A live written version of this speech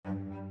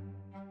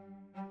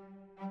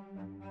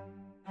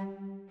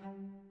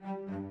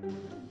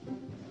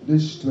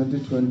This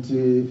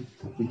 2020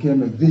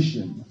 became a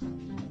vision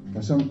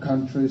for some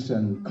countries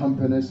and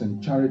companies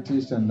and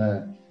charities, and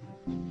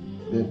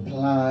they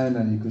plan,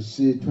 and you could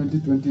see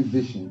 2020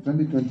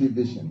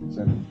 visions,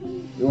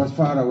 and it was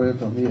far away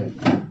from here.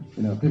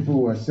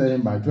 People were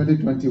saying by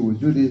 2020 we'll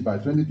do this, by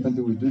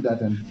 2020 we'll do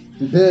that, and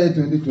today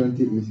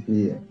 2020 is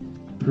here.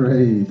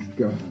 Praise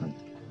God.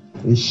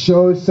 It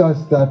shows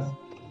us that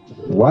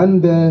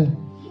one day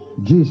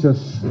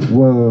Jesus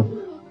will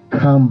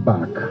come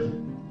back.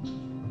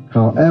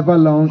 However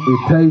long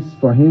it takes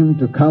for him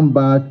to come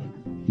back,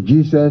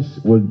 Jesus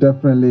will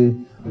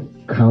definitely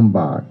come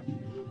back.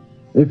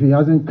 If he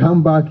hasn't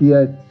come back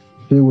yet,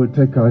 he will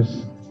take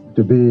us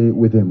to be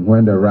with him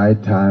when the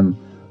right time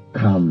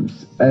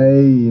comes.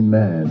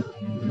 Amen.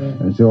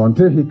 And so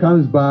until he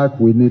comes back,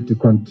 we need to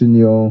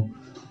continue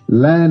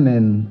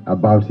learning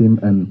about him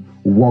and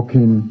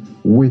walking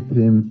with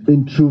him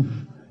in truth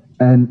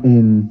and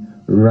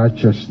in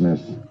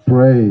righteousness.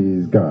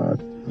 Praise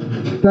God.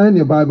 Turn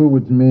your Bible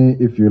with me,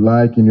 if you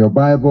like. In your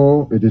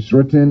Bible, it is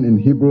written in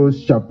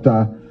Hebrews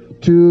chapter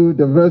 2,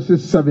 the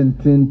verses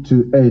 17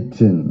 to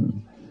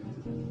 18.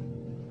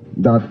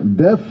 That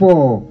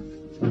therefore,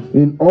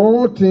 in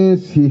all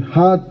things he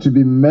had to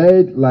be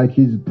made like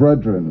his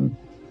brethren,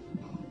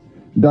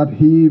 that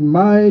he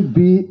might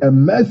be a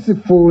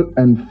merciful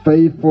and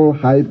faithful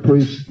high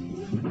priest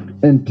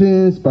in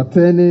things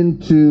pertaining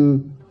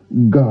to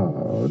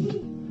God,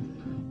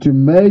 to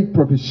make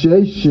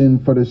propitiation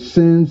for the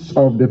sins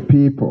of the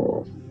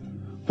people.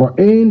 For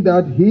in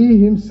that he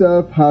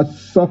himself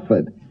has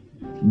suffered,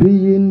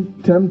 being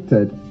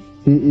tempted,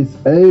 he is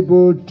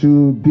able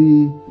to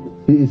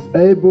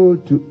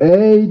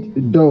aid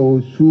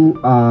those who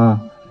are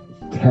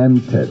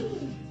tempted.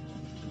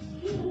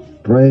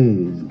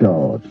 Praise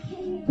God.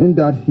 In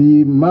that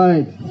he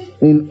might,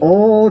 in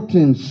all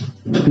things,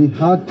 he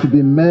had to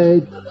be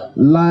made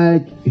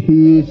like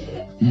his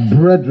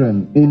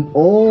brethren. In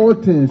all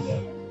things,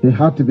 he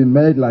had to be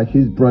made like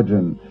his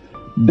brethren,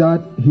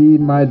 that he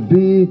might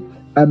be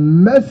a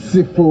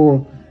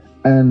merciful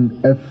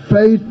and a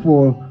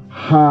faithful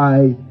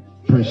high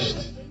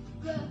priest.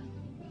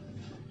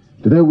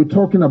 Today we're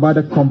talking about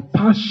the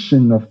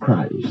compassion of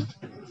Christ.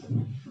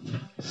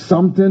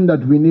 Something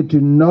that we need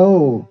to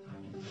know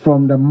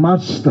from the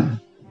Master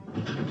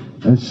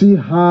and see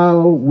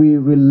how we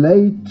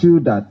relate to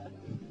that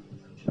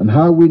and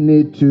how we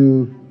need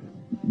to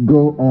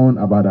go on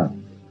about that.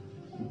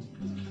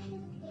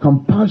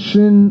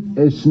 Compassion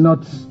is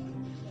not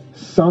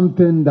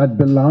something that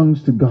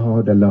belongs to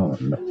God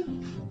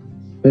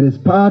alone. It is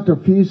part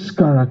of his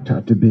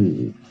character to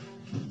be,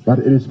 but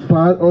it is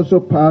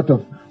also part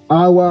of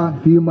our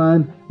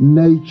human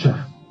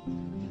nature.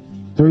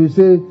 So you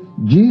see,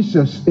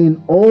 Jesus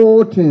in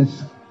all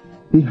things,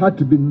 he had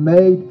to be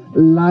made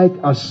like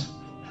us.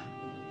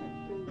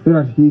 So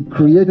that he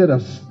created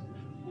us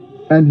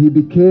and he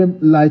became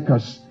like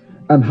us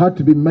and had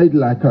to be made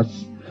like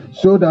us,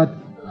 so that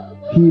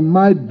he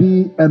might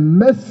be a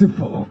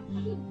merciful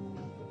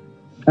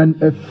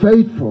and a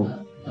faithful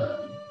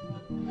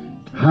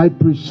high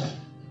priest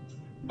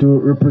to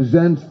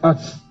represent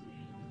us.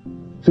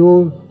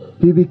 So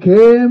he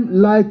became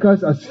like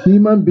us as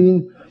human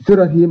beings, so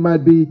that he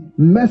might be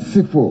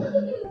merciful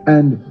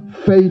and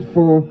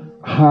faithful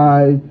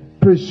high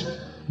priest.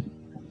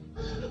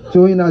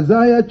 So in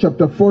Isaiah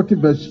chapter 40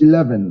 verse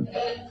 11,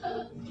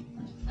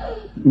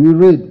 we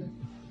read,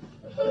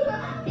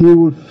 he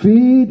will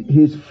feed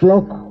his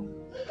flock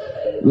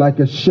like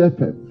a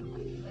shepherd.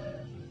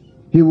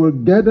 He will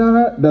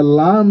gather the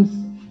lambs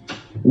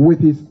with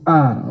his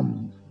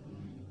arm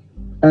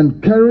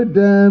and carry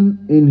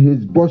them in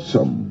his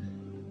bosom,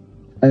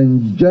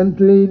 and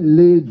gently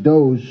lead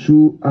those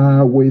who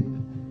are with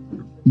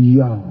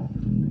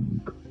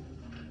young.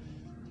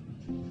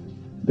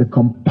 The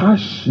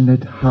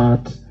compassionate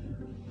heart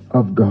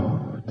of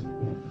God,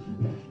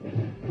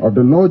 of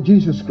the Lord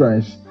Jesus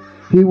Christ.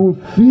 He will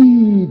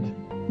feed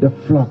the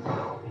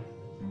flock.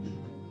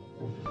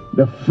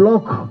 The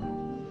flock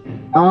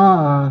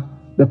are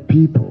the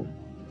people.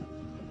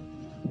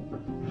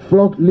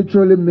 Flock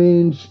literally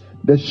means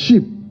the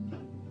sheep,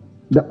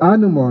 the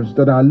animals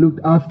that are looked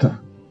after.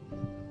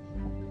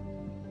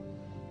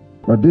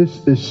 But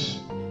this is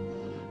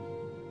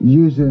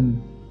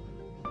using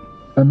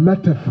a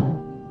metaphor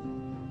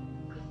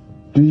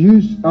to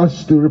use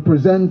us to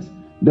represent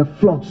the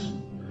flocks.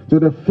 So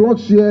the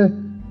flocks here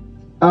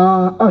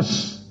are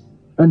us,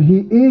 and he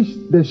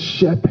is the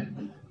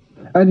shepherd,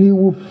 and he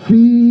will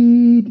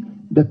feed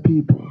the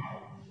people.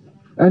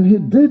 And he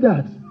did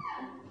that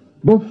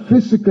both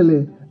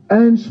physically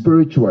and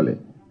spiritually.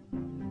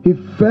 He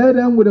fed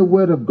them with the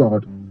word of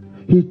God.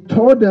 He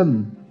taught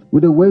them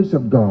with the ways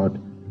of God.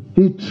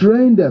 He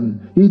trained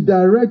them, he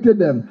directed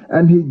them,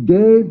 and he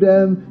gave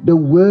them the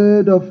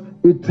word of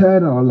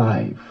eternal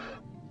life.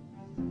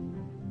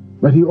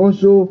 But he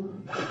also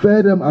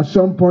fed them at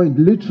some point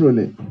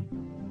literally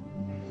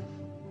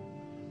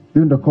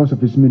during the course of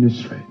his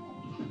ministry.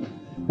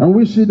 And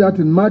we see that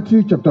in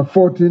Matthew chapter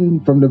 14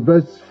 from the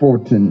verse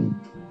 14.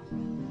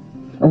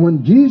 And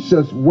when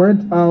Jesus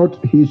went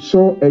out, he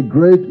saw a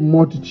great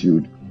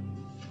multitude,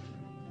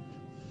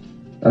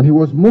 and he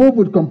was moved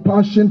with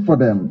compassion for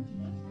them,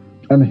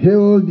 and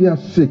healed their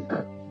sick.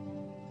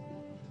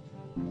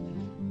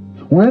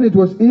 When it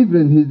was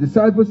evening, his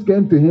disciples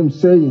came to him,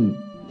 saying,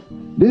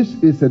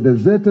 "This is a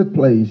deserted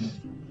place,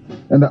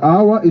 and the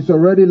hour is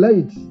already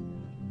late.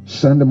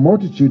 Send the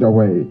multitude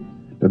away,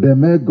 that they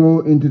may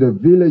go into the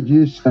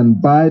villages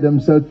and buy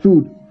themselves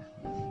food."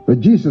 But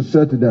Jesus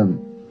said to them,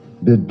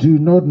 "They do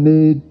not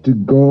need to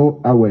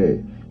go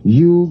away.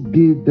 You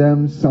give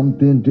them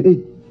something to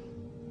eat."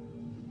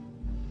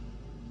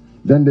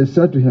 Then they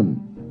said to him,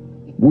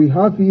 "We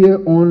have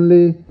here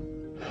only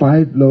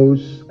 5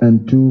 loaves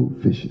and 2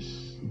 fishes.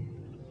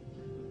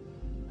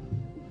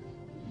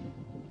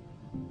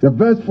 The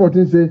verse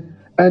 14 says,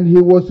 "And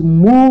he was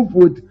moved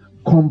with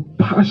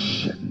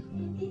compassion."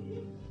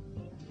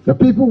 The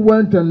people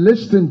went and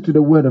listened to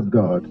the word of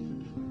God.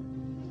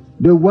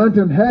 They went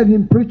and heard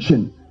him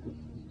preaching.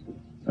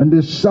 And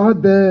they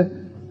sat there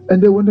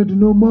and they wanted to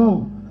know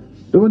more.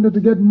 They wanted to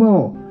get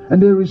more.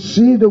 And they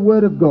received the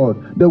word of God,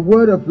 the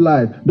word of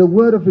life, the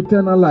word of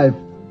eternal life.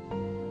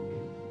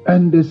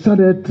 And they sat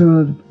there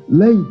till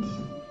late.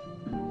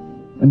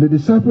 And the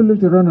disciples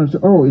looked around and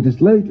said, "Oh, it is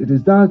late, it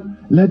is dark,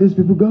 let these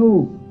people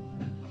go."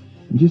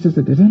 And Jesus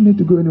said, "They don't need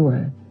to go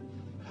anywhere.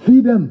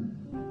 Feed them."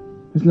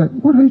 It's like,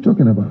 what are you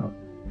talking about?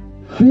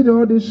 Feed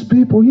all these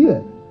people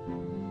here.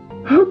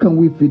 How can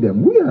we feed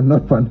them? We are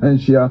not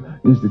financial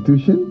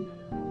institution.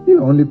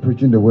 You're only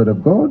preaching the word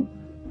of God.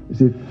 He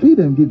said, "Feed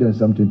them, give them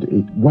something to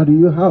eat." What do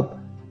you have?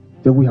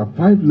 He said, "We have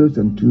 5 loaves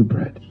and 2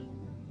 bread."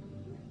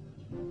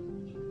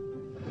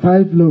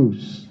 5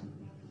 loaves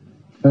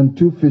and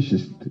 2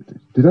 fishes.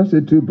 Did I say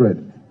 2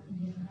 bread?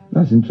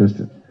 That's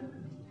interesting.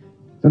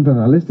 Sometimes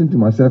I listen to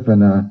myself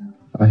and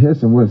I hear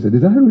some words.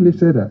 Did I really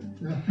say that?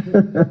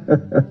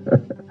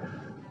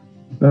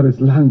 That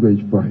is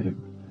language for him.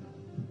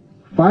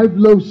 5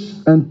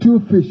 loaves and 2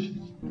 fish.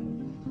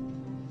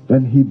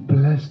 Then he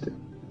blessed it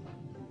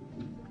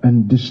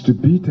and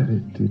distributed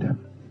it to them,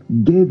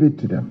 gave it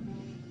to them.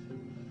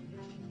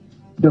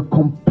 The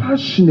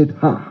compassionate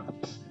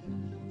heart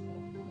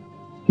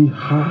he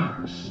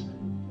has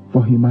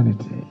for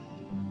humanity.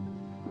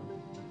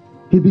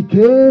 He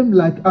became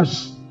like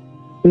us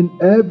in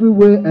every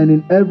way and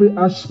in every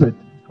aspect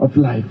of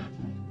life,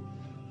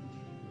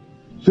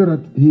 so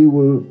that he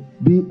will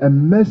be a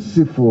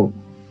merciful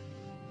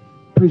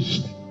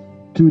priest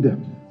to them.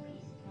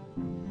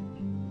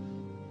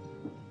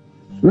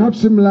 We have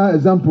similar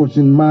examples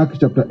in Mark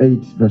chapter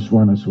 8 verse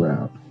 1 as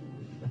well.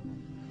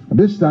 At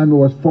this time it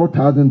was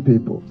 4,000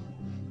 people.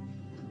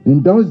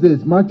 In those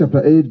days, Mark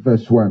chapter 8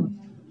 verse 1,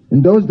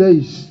 in those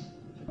days,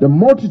 the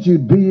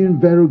multitude being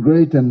very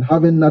great and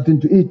having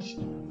nothing to eat,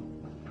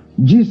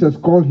 Jesus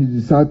called his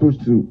disciples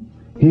to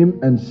him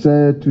and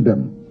said to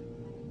them,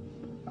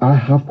 "I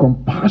have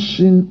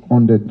compassion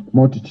on the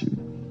multitude,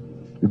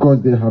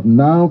 because they have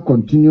now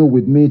continued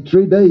with me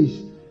 3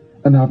 days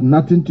and have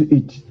nothing to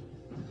eat.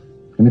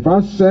 And if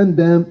I send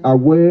them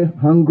away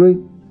hungry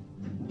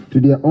to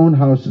their own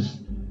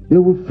houses, they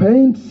will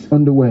faint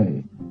on the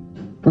way,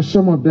 for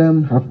some of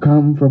them have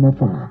come from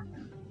afar."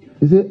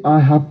 He said, "I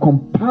have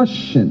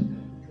compassion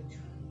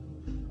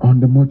on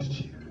the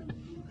multitude."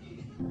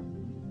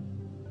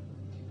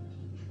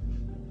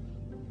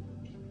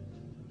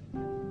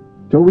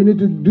 So we need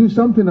to do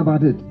something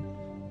about it.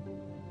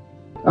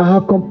 I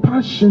have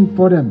compassion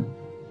for them.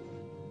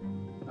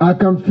 I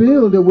can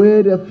feel the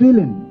way they're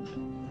feeling.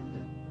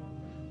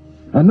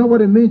 I know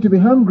what it means to be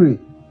hungry.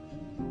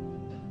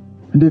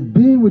 And they've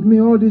been with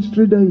me all these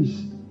 3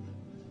 days.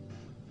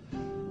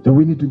 So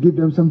we need to give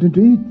them something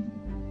to eat.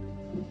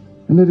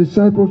 And the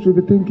disciples will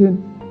be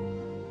thinking,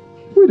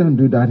 "We don't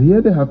do that here.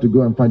 They have to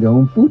go and find their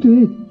own food to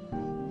eat."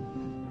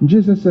 And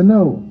Jesus said,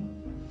 "No.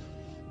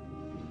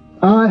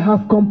 I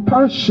have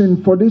compassion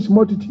for this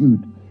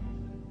multitude."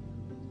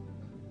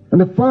 And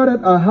the fact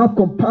that I have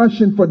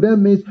compassion for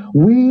them means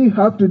we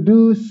have to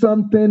do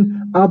something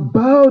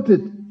about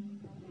it.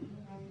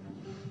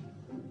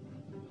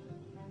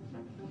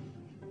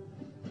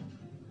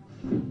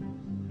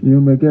 You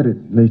may get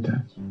it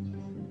later.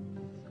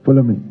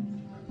 Follow me.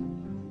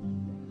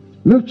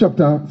 Luke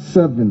chapter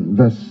 7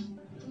 verse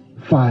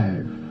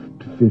 5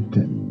 to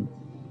 15.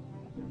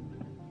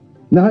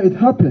 Now it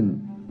happened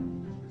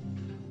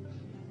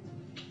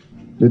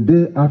the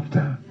day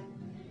after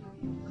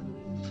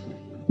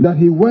that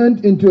he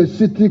went into a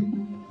city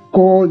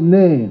called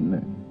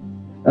Nain,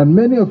 and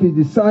many of his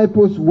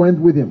disciples went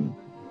with him,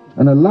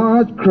 and a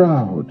large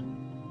crowd.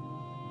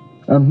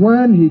 And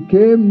when he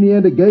came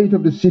near the gate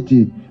of the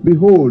city,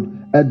 behold,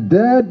 a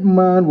dead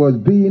man was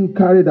being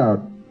carried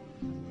out,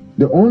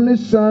 the only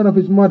son of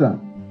his mother,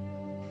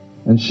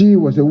 and she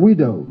was a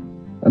widow,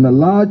 and a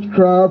large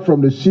crowd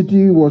from the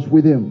city was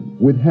with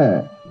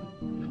her.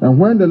 And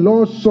when the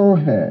Lord saw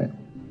her,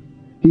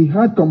 he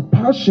had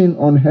compassion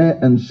on her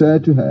and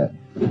said to her,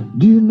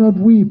 "Do not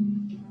weep."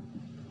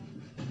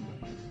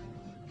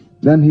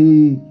 Then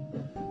he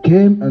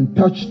came and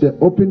touched the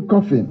open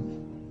coffin,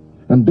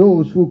 and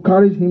those who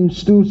carried him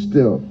stood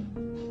still.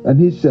 And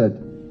he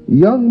said,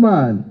 Young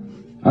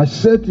man, I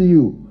said to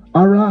you,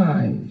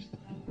 arise.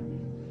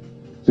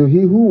 So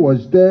he who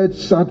was dead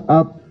sat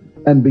up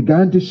and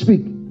began to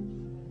speak,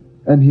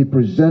 and he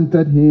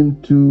presented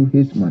him to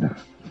his mother.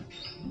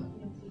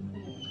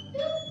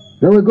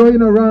 They were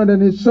going around,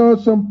 and he saw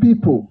some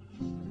people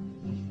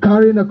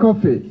carrying a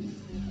coffin.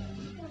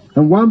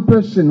 And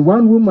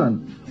one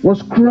woman,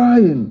 was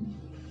crying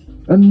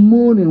and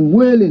moaning,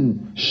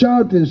 wailing,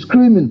 shouting,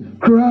 screaming,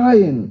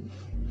 crying.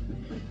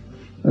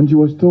 And he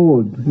was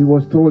told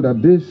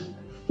that this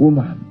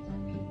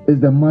woman is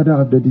the mother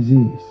of the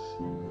deceased.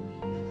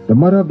 The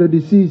mother of the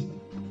deceased.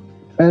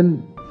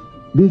 And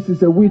this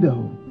is a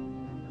widow.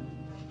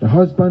 The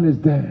husband is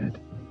dead.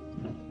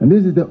 And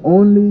this is the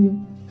only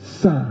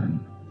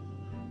son.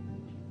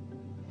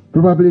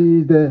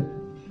 Probably the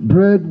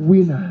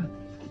breadwinner.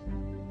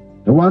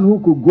 The one who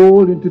could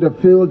go into the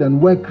field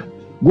and work,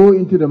 go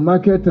into the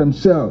market and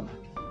sell,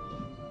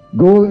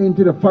 go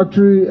into the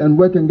factory and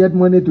work and get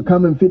money to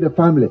come and feed the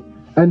family.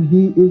 And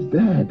he is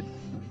dead.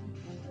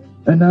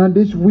 And now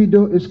this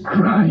widow is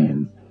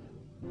crying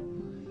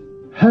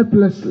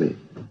helplessly.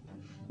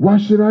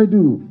 What should I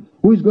do?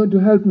 Who is going to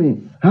help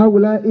me? How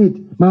will I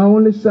eat? My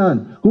only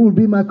son, who will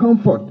be my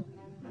comfort?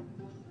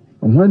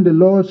 And when the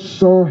Lord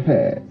saw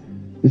her,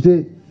 he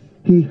said,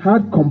 he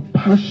had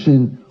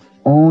compassion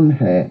on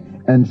her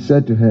and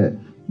said to her,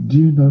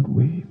 do not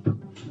weep.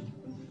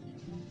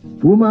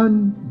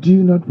 Woman,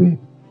 do not weep.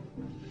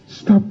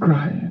 Stop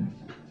crying.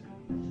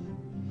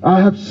 I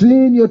have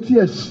seen your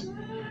tears.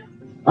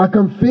 I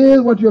can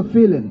feel what you're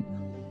feeling.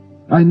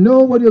 I know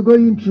what you're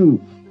going through.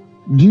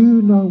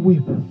 Do not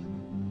weep.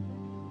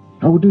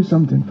 I will do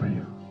something for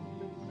you.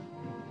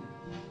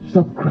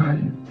 Stop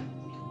crying.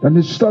 And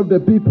he stopped the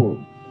people.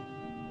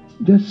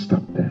 Just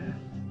stop there.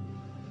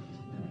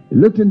 He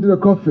looked into the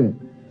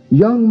coffin.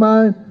 Young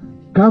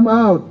man, come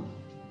out.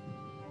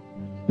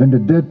 Then the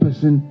dead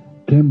person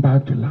came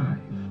back to life.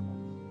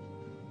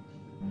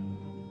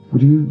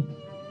 Would you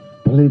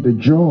believe the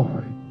joy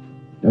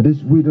that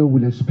this widow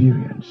will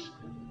experience?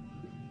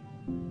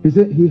 He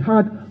said he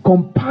had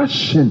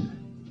compassion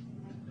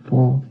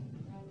for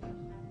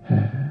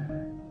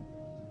her.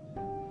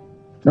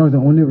 That was the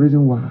only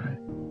reason why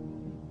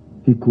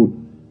he could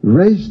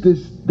raise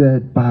this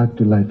dead back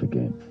to life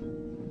again.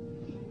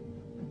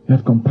 He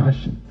had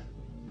compassion.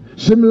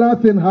 Similar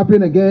thing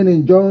happened again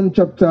in John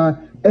chapter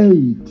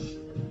 8.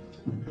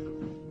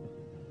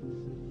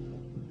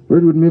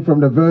 Read with me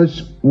from the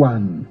verse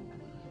 1.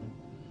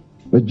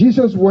 But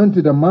Jesus went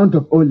to the Mount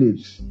of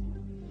Olives.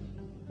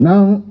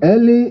 Now,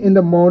 early in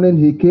the morning,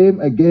 he came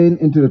again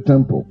into the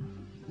temple,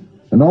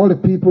 and all the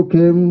people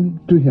came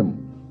to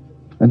him,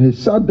 and he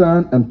sat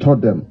down and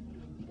taught them.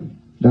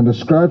 Then the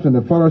scribes and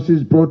the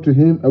Pharisees brought to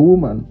him a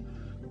woman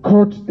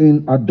caught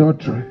in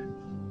adultery.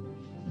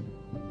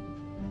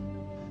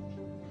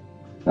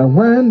 And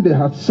when they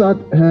had sat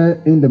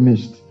her in the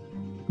midst,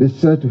 they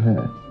said to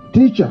her,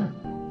 Teacher,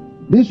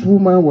 this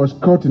woman was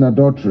caught in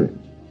adultery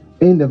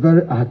in the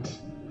very act.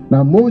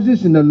 Now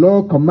Moses in the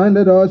law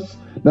commanded us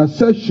that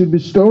such should be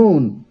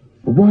stoned.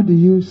 What do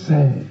you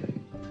say?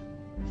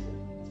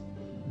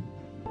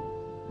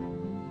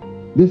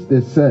 This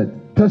they said,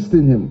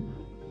 testing him,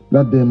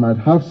 that they might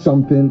have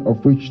something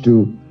of which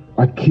to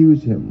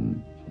accuse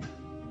him.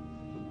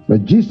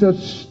 But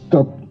Jesus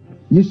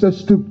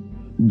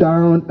stooped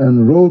down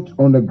and wrote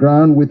on the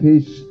ground with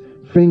his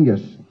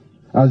fingers,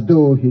 as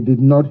though he did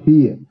not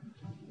hear.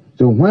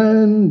 So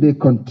when they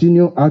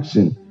continued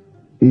asking,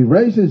 he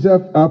raised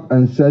himself up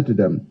and said to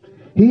them,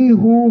 He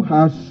who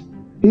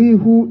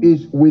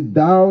is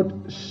without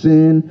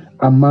sin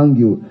among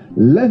you,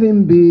 let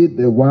him be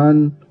the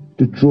one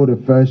to throw the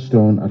first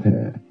stone at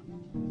her.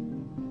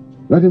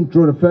 Let him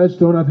throw the first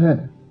stone at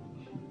her.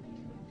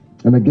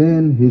 And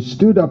again he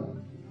stood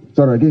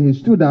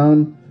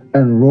down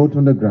and wrote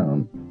on the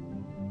ground.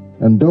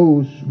 And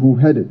those who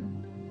heard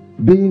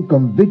it, being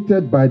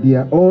convicted by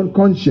their own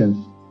conscience,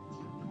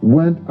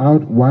 went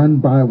out one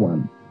by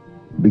one,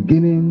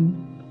 beginning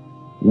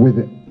with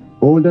the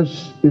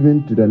oldest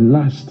even to the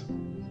last.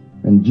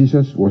 And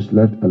Jesus was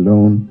left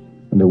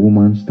alone, and the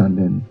woman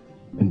standing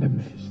in the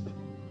midst.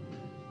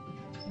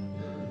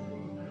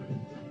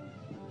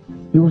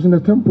 He was in the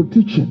temple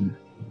teaching,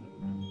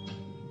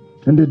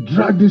 and they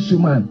dragged this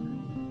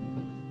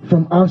woman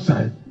from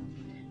outside.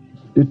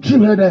 They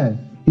threw her there.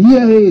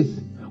 Here he is.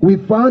 We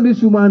found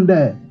this woman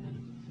there.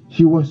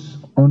 She was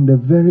on the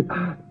very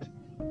act.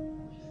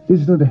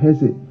 This is not the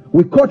hearsay.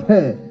 We caught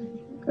her,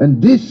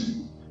 and this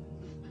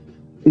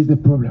is the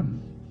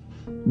problem.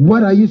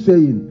 What are you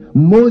saying?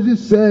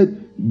 Moses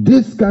said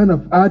this kind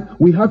of act,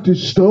 we have to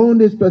stone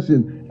this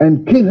person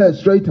and kill her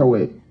straight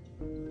away.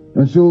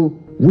 And so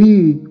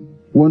we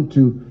want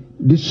to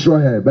destroy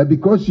her. But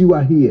because you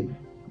are here,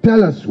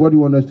 tell us what you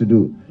want us to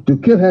do. To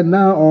kill her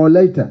now or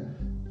later.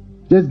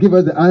 Just give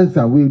us the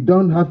answer. We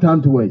don't have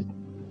time to waste.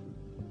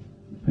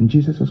 And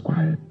Jesus was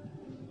quiet,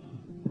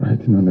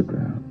 writing on the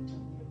ground.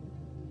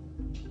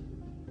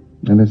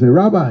 And they said,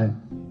 Rabbi,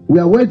 we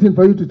are waiting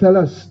for you to tell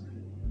us.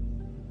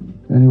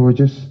 And he was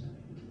just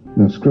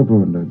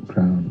scribble on the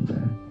ground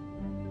there.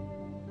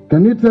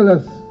 Can you tell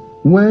us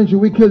when should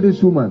we kill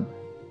this woman?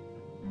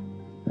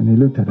 And he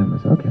looked at them and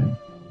said, okay.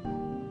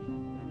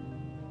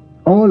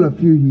 All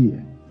of you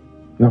here,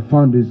 you have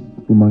found this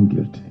woman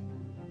guilty.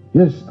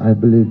 Yes, I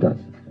believe that,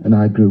 and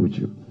I agree with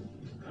you.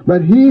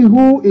 But he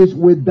who is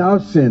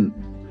without sin,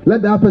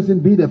 let that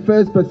person be the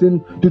first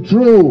person to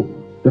throw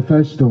the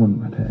first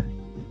stone at her.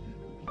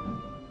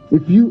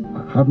 If you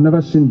have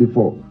never sinned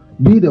before,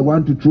 be the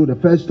one to throw the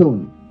first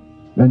stone.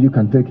 Then you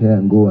can take her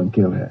and go and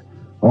kill her.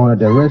 Or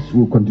the rest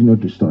will continue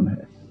to stone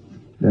her.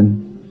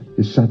 Then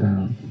he sat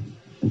down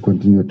and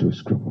continued to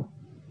scribble.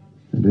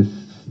 And they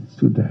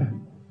stood there.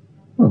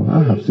 Oh,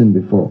 I have sinned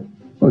before.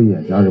 Oh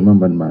yes, I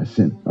remember my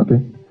sin. Okay,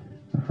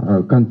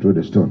 I can't throw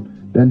the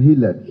stone. Then he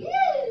left.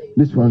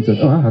 This one said,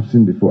 oh, I have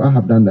sinned before. I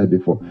have done that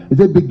before. He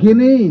said,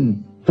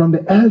 beginning from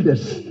the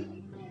elders,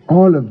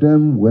 all of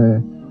them were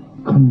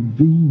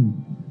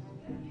convened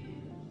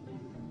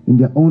in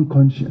their own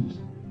conscience.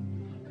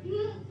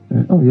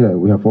 Oh yeah,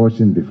 we have all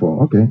sinned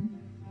before. Okay.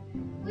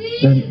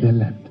 Then they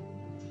left.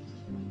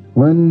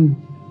 When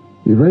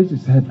he raised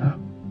his head up,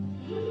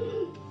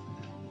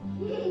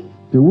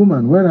 the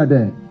woman, where are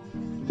they?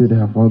 He said, they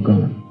have all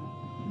gone.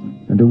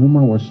 And the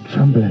woman was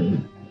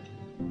trembling,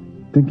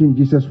 thinking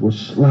Jesus would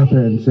slap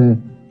her and say,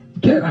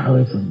 get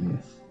away from me.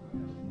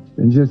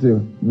 And Jesus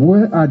said,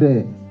 where are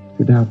they? He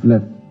said, they have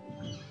left.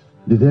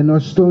 Did they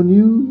not stone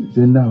you? He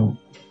said, no.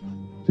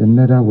 He said,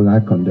 neither will I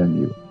condemn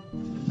you.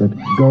 But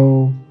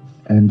go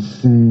and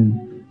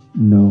sin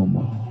no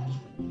more.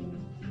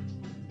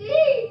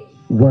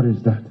 What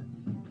is that?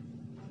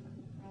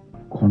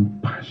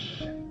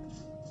 Compassion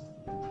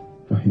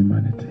for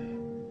humanity.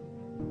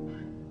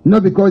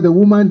 Not because the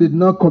woman did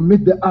not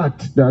commit the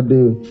act that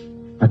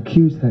they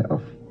accused her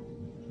of.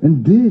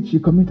 Indeed, she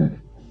committed it.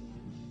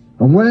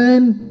 And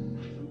when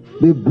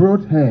they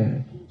brought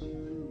her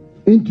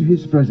into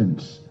his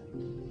presence,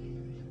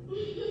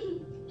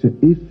 said,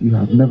 if you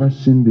have never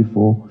sinned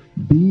before,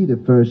 be the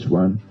first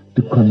one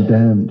to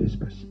condemn this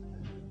person.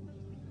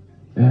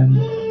 Then,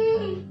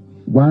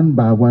 one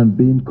by one,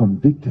 being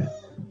convicted,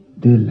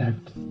 they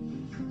left.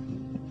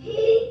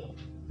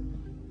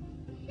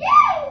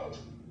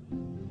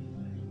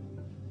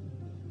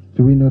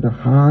 Do we know the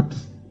heart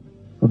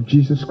of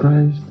Jesus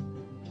Christ?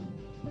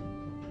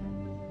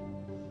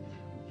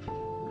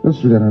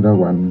 Let's read another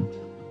one.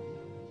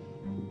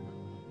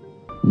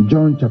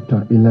 John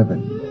chapter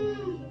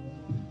 11,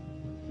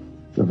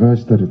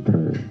 verse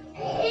 33.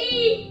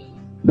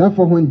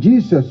 Therefore, when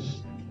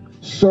Jesus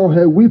saw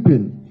her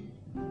weeping,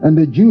 and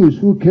the Jews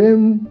who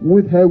came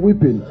with her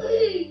weeping,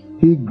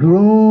 he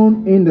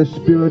groaned in the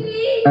spirit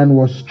and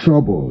was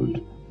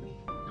troubled.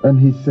 And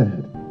he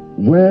said,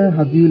 where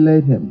have you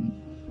laid him?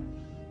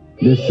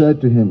 They said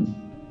to him,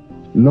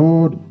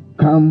 Lord,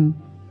 come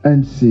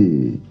and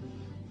see.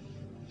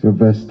 So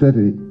verse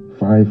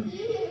 35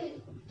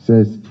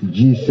 says,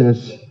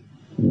 Jesus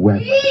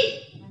wept.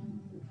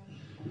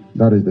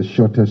 That is the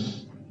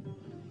shortest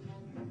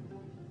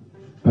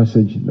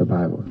passage in the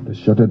Bible, the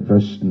shortest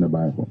verse in the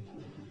Bible.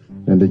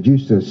 And the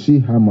Jews said, see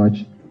how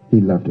much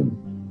he loved him.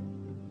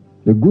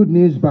 The Good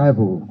News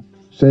Bible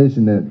says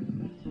in the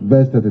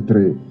verse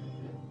 33,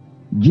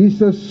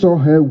 Jesus saw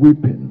her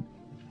weeping,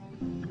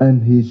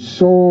 and he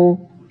saw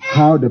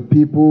how the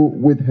people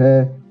with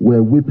her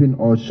were weeping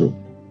also.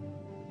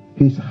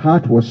 His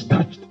heart was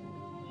touched,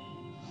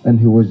 and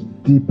he was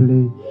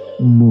deeply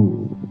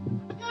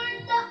moved.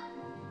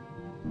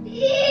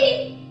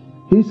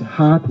 His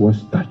heart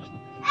was touched,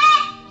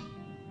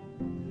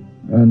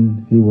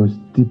 and he was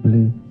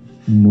deeply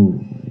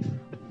moved.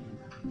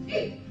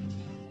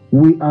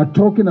 We are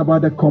talking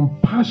about the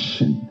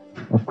compassion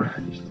of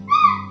Christ.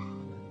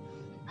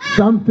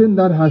 Something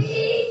that has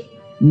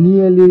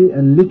nearly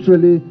and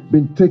literally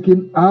been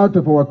taken out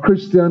of our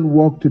Christian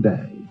walk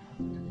today.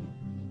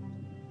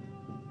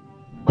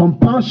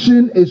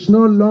 Compassion is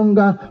no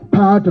longer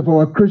part of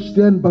our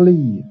Christian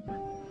belief.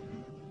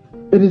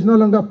 It is no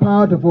longer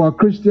part of our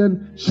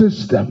Christian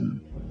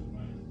system.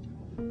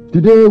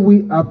 Today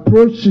we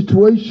approach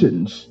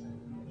situations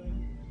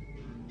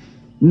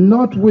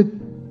not with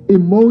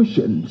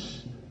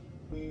emotions,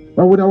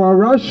 but with our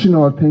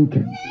rational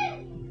thinking.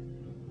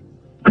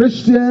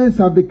 Christians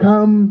have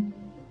become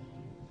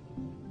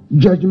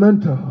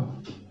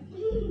judgmental,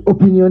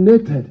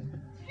 opinionated,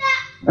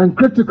 and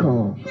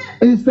critical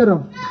instead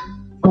of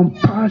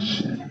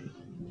compassion.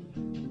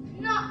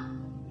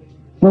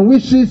 When we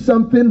see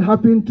something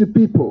happen to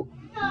people,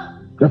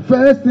 the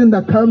first thing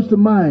that comes to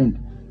mind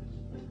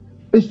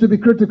is to be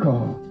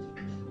critical.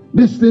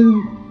 These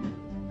things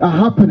are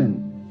happening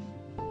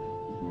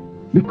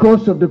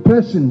because of the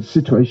person's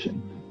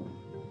situation.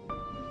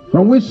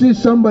 When we see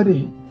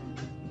somebody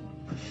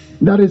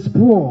that is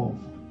poor,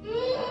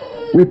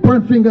 we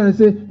point finger and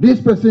say, this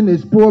person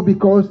is poor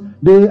because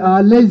they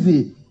are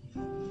lazy.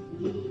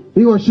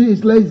 He or she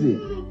is lazy.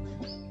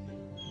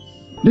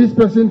 This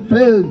person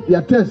failed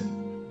their test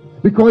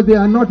because they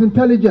are not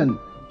intelligent.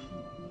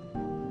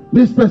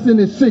 This person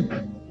is sick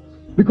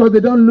because they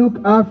don't look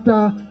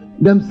after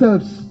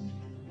themselves.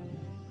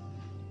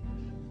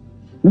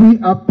 We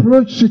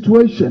approach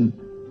situation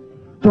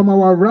from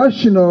our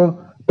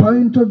rational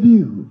point of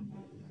view.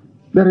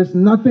 There is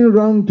nothing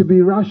wrong to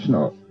be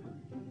rational.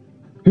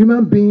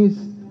 Human beings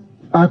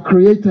are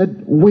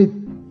created with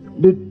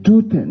the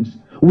two things.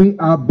 We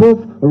are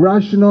both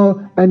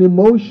rational and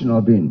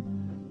emotional beings.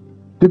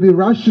 To be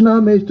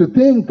rational means to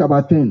think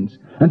about things,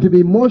 and to be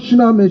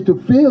emotional means to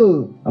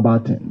feel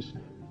about things.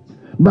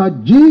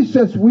 But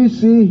Jesus, we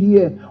see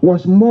here,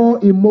 was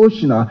more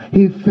emotional.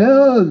 He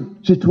felt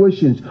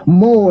situations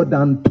more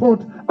than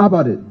thought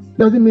about it.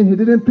 Doesn't mean he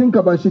didn't think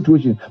about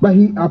situations, but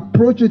he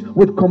approached it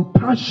with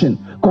compassion.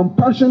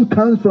 Compassion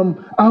comes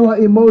from our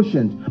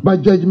emotions.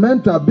 But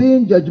judgmental,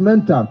 being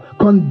judgmental,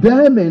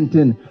 condemning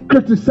things,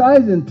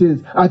 criticizing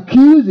things,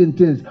 accusing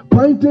things,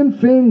 pointing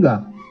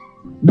finger,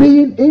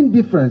 being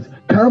indifferent,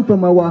 come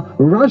from our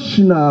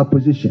rational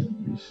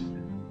positions.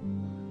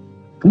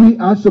 We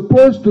are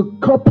supposed to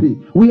copy.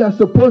 We are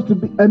supposed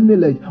to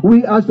emulate.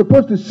 We are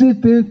supposed to see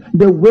things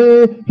the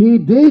way he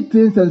did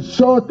things and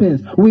saw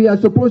things. We are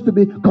supposed to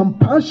be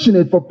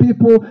compassionate for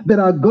people that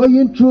are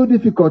going through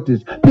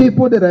difficulties,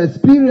 people that are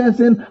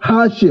experiencing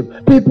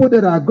hardship, people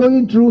that are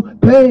going through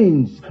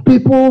pains,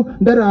 people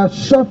that are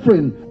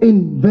suffering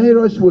in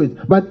various ways.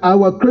 But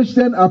our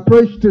Christian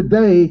approach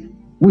today,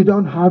 we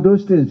don't have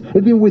those things.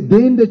 Even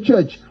within the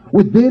church,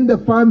 within the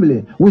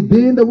family,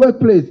 within the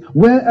workplace,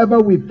 wherever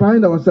we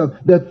find ourselves,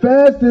 the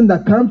first thing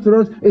that comes to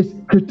us is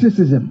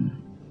criticism.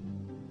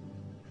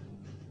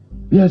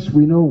 Yes,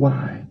 we know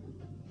why,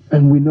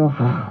 and we know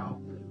how.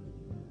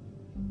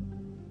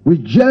 We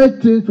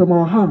judge things from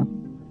our heart,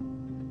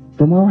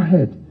 from our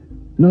head,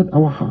 not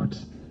our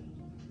hearts.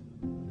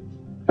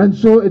 And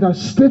so it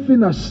has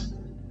stiffened us.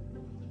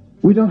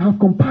 We don't have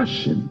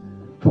compassion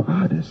for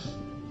others.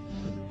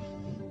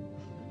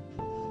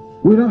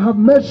 We don't have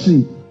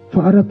mercy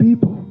for other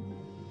people.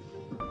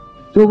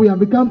 So we have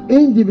become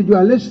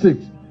individualistic,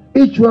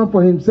 each one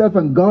for himself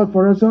and God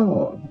for us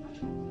all.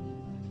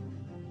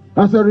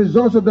 As a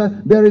result of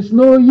that, there is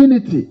no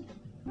unity.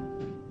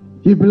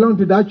 You belong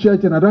to that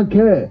church and I don't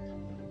care.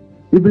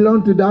 You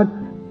belong to that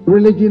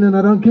religion and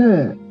I don't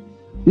care.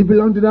 You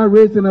belong to that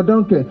race and I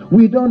don't care.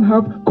 We don't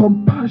have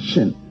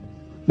compassion.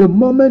 The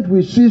moment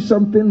we see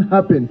something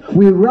happen,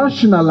 we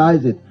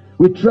rationalize it.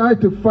 We try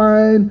to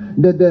find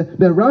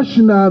the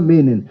rational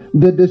meaning,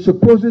 the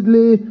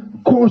supposedly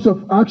course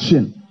of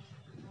action,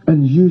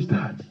 and use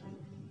that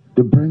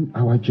to bring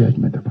our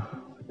judgment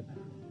about.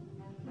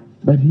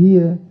 But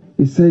here,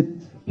 he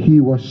said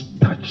he was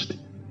touched.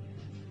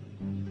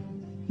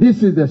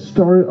 This is the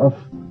story of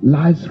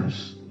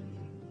Lazarus.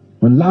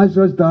 When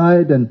Lazarus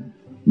died and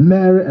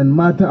Mary and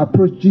Martha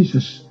approached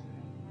Jesus.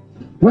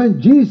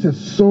 When Jesus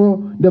saw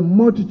the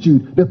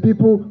multitude, the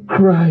people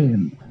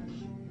crying,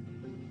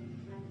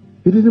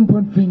 he didn't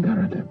point finger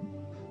at them.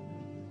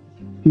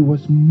 He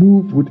was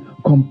moved with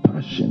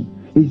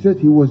compassion. He said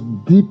he was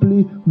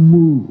deeply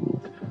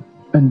moved.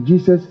 And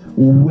Jesus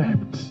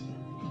wept.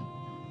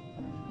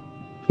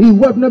 He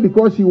wept not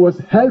because he was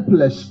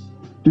helpless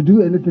to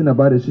do anything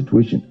about the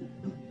situation.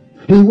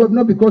 He wept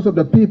not because of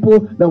the people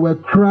that were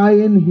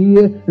crying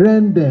here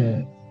and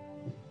there.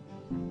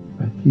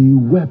 But he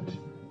wept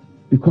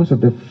because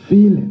of the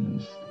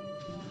feelings,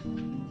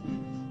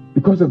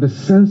 because of the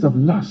sense of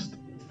lust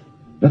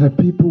that the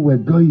people were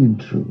going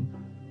through,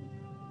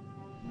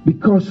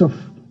 because of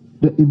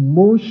the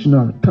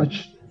emotional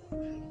touch.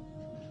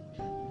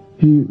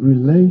 He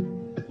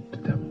related to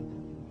them.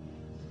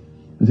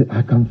 He said,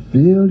 I can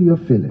feel your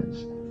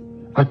feelings.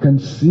 I can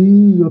see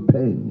your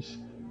pains.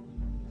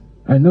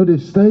 I know the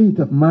state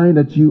of mind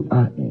that you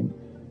are in.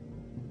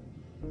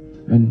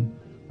 And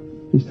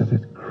he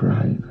started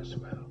crying as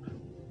well.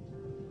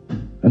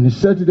 And he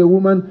said to the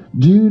woman,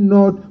 do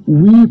not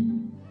weep.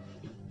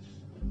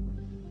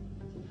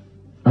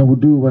 I will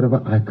do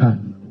whatever I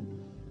can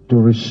to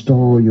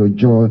restore your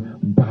joy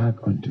back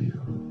unto you.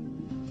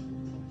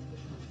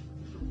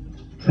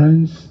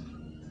 Friends,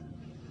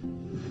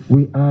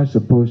 we are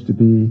supposed to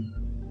be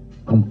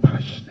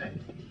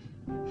compassionate,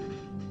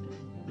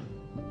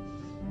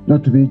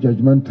 not to be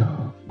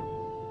judgmental.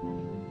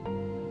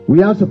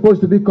 We are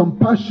supposed to be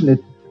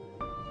compassionate,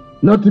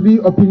 not to be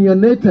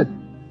opinionated,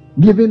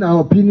 giving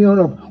our opinion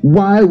of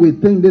why we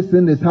think this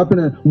thing is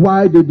happening,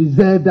 why they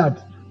deserve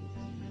that.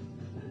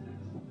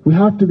 We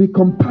have to be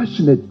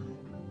compassionate,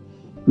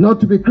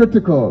 not to be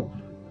critical,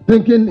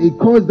 thinking it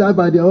caused that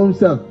by their own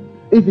self.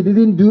 If it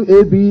didn't do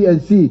A, B,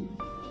 and C,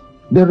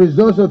 the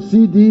results of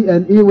C, D,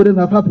 and E wouldn't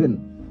have happened.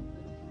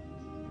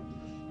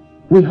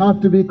 We have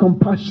to be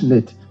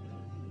compassionate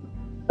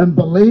and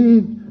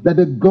believe that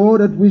the God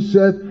that we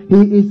serve,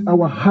 he is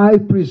our high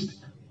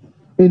priest.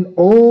 In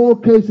all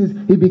cases,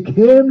 he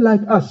became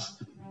like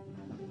us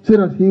so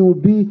that he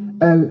would be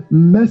a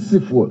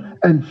merciful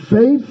and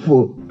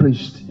faithful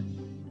priest.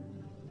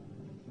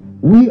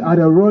 We are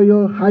the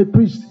royal high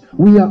priest.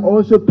 We are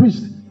also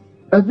priests.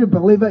 Every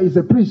believer is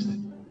a priest.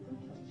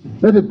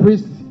 Not a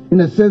priest in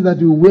the sense that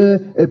you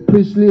wear a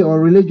priestly or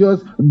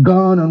religious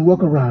gown and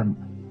walk around.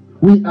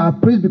 We are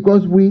priests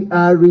because we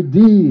are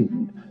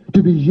redeemed.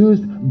 to be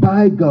used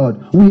by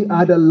God. We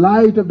are the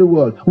light of the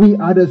world. We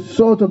are the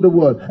salt of the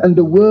world. And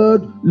the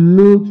world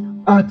looks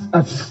at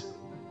us.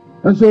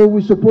 And so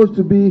we're supposed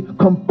to be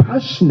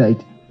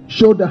compassionate,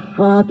 show the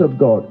heart of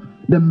God.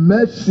 The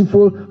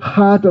merciful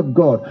heart of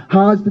God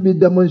has to be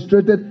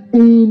demonstrated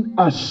in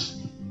us.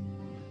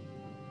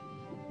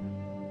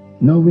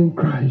 Knowing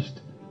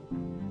Christ,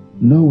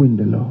 knowing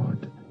the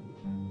Lord,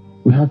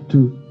 we have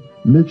to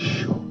make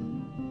sure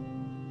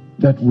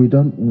that we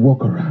don't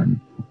walk around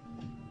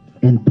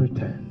in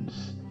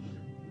pretense,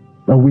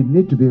 but we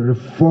need to be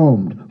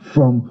reformed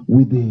from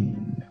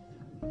within.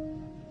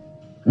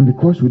 And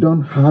because we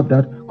don't have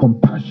that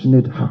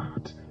compassionate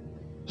heart,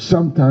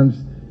 sometimes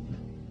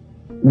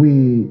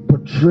we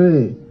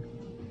portray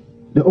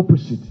the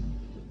opposite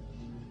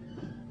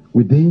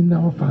within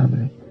our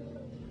family,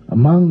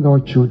 among our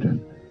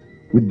children,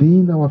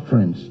 within our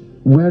friends,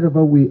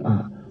 wherever we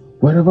are,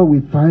 wherever we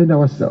find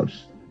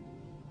ourselves.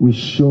 We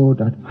show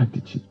that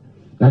attitude,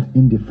 that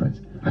indifference.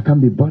 I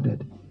can't be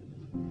bothered.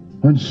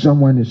 When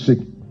someone is sick,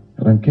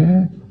 I don't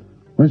care.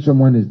 When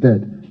someone is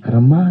dead, I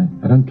don't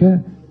mind. I don't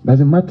care.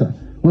 Doesn't matter.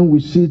 When we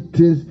see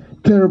things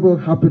terrible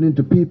happening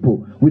to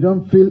people, we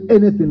don't feel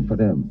anything for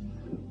them.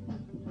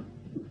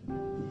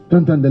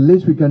 Sometimes the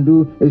least we can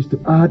do is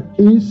to add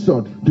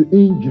insult to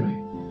injury,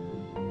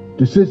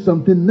 to say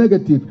something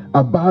negative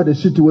about the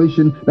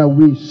situation that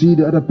we see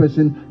the other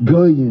person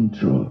going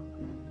through.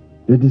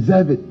 They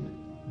deserve it.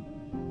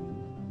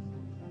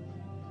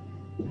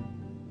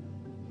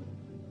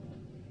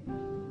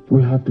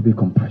 We have to be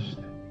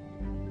compassionate.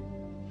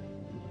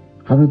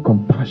 Having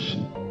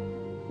compassion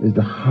is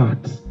the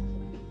heart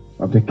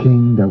of the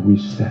King that we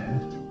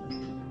serve.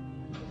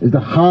 It's the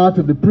heart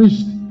of the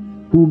priest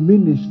who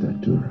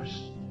ministered to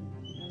us.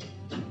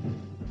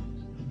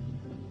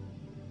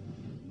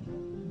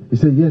 He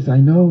said, yes, I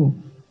know.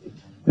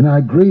 And I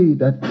agree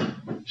that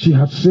she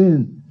has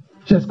sinned.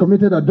 She has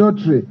committed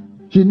adultery.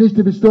 She needs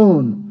to be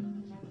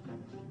stoned.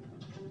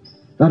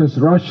 That is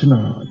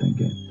rational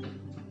thinking.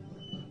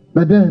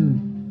 But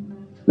then,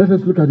 let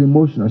us look at the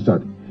emotional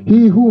side.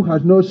 He who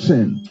has no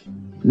sin,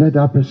 let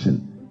that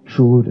person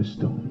throw the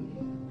stone.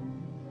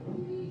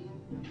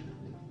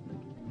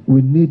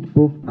 We need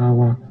both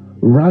our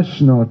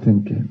rational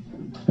thinking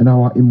and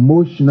our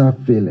emotional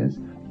feelings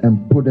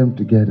and put them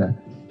together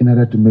in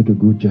order to make a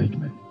good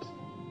judgment.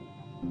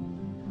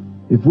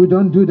 If we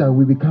don't do that,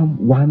 we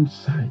become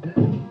one-sided.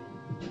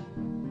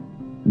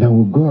 Then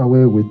we'll go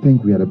away, we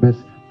think we are the best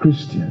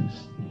Christians.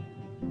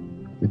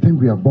 We think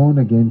we are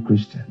born-again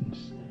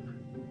Christians.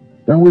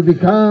 Then we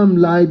become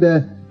like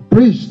the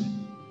priest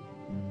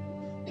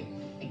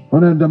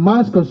on the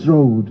Damascus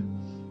road,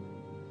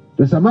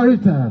 the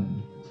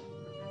Samaritan,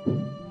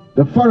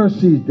 the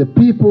Pharisees, the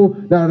people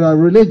that are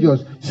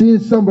religious, seeing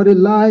somebody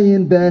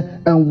lying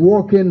there and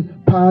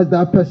walking past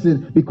that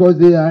person because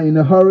they are in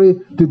a hurry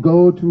to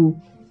go to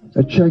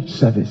a church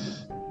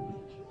service.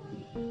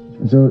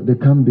 And so they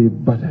can't be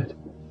bothered.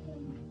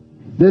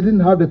 They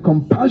didn't have the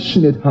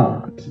compassionate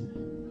heart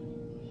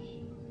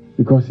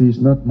because he is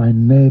not my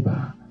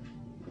neighbor.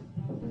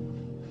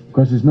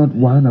 Because he's not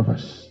one of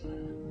us.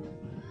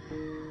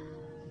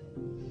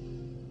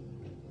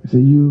 So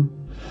you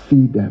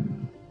feed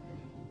them.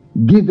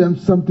 Give them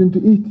something to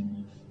eat.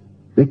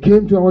 They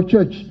came to our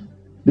church.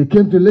 They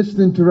came to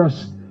listen to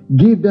us.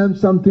 Give them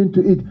something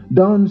to eat.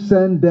 Don't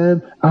send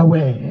them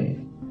away.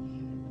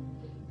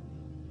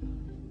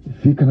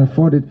 If you can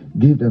afford it,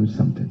 give them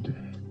something to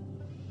eat.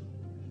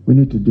 We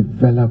need to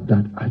develop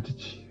that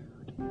attitude.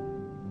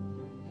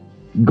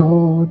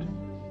 God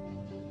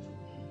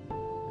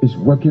is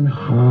working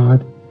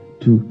hard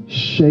to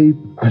shape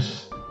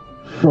us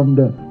from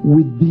the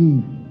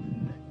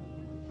within.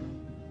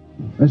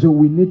 And so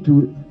we need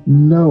to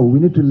know, we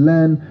need to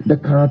learn the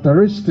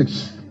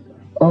characteristics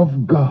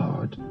of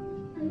God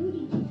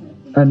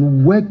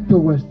and work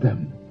towards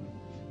them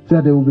so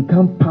that they will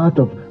become part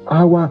of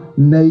our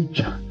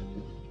nature.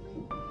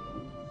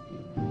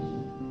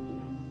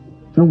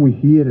 When we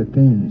hear the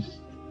things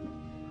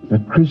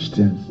that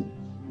Christians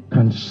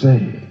can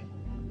say,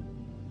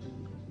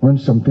 when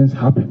some things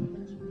happen,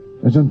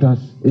 and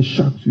sometimes it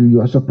shocks you,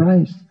 you are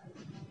surprised.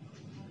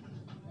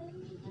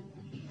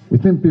 We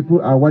think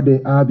people are what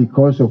they are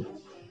because of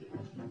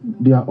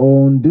their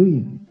own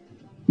doing.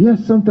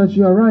 Yes, sometimes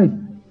you are right.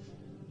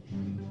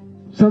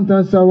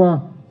 Sometimes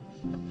our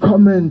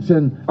comments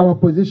and our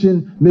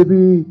position may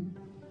be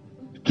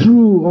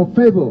true or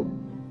fable.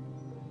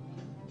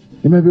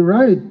 It may be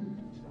right.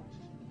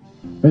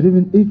 But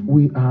even if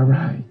we are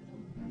right,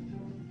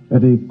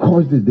 that they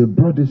caused it, they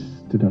brought this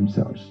to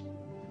themselves,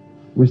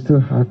 we still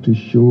have to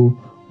show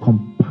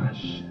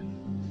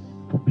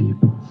compassion for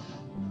people.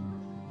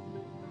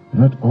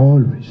 Not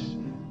always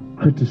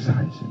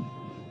criticizing,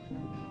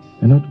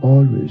 and not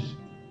always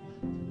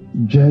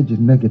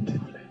judging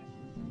negatively,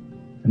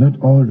 and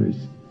not always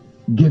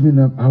giving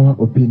up our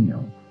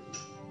opinion,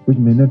 which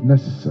may not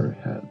necessarily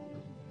help.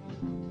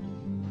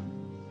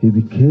 He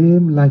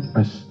became like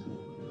us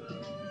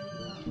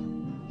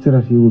so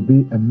that he will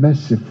be a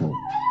merciful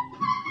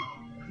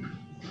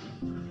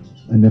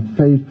and a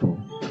faithful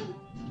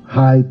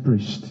high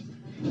priest.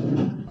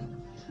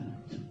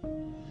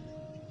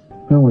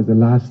 When was the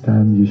last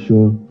time you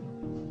showed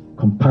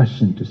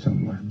compassion to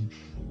someone?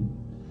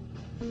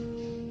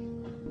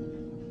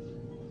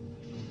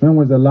 When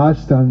was the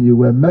last time you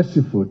were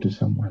merciful to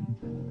someone?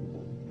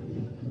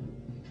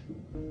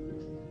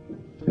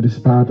 It is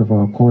part of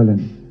our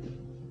calling.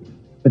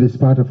 It is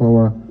part of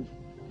our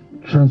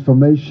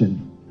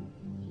transformation.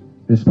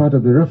 It is part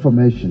of the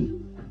reformation.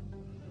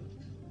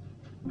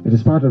 It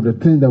is part of the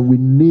thing that we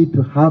need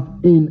to have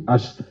in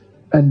us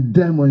and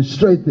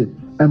demonstrate it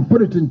and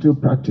put it into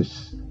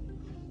practice,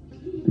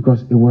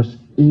 because it was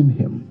in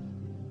him.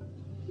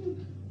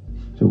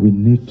 So we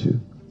need to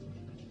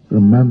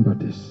remember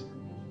this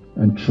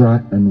and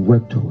try and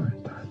work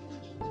toward that.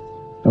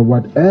 That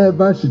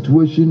whatever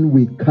situation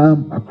we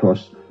come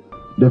across,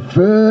 the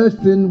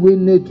first thing we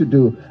need to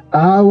do,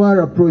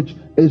 our approach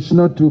is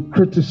not to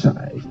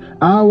criticize.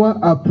 Our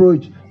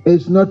approach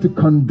is not to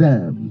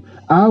condemn.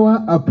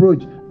 Our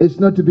approach is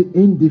not to be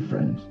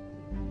indifferent.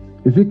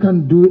 If you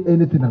can't do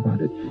anything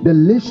about it, the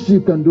least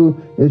you can do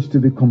is to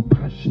be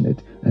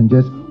compassionate and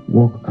just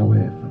walk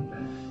away from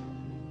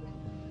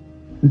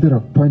that. Instead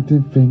of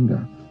pointing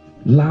finger,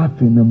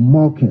 laughing and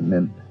mocking,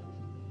 and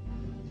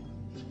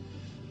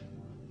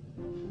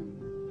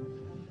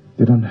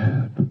they don't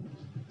help.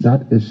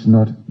 That is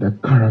not the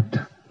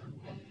character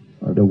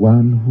of the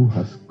one who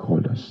has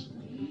called us.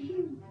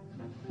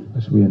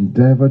 As we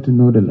endeavor to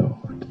know the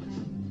Lord,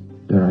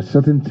 there are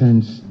certain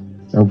things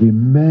that we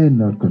may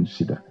not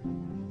consider,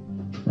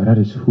 but that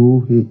is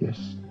who he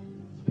is.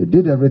 He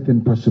did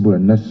everything possible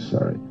and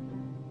necessary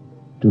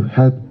to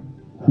help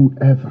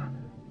whoever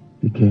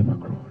he came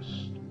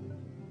across.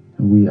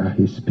 And we are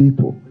his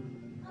people,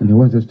 and he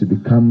wants us to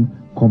become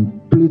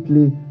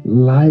completely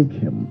like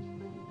him.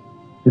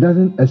 He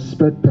doesn't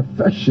expect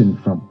perfection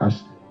from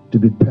us to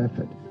be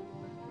perfect,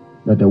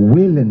 but the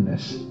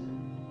willingness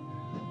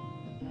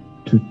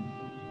to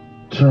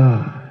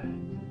try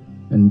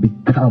and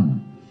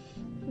become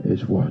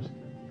is what?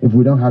 If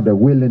we don't have the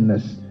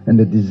willingness and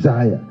the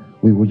desire,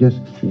 we will just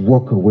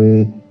walk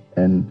away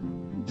and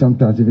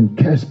sometimes even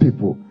curse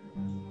people,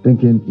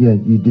 thinking, yeah,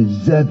 you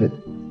deserve it.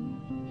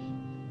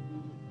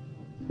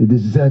 You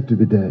deserve to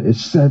be there. It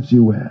serves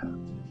you well.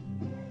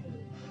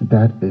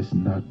 That is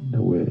not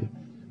the way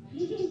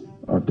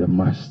of the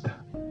Master.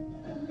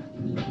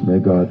 May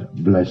God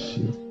bless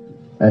you.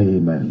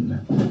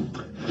 Amen.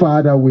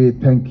 Father, we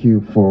thank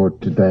you for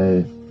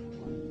today.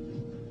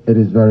 It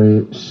is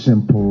very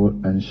simple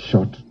and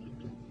short.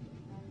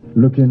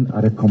 Looking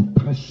at a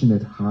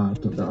compassionate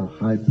heart of our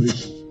high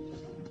priest,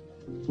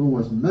 who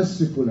was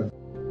merciful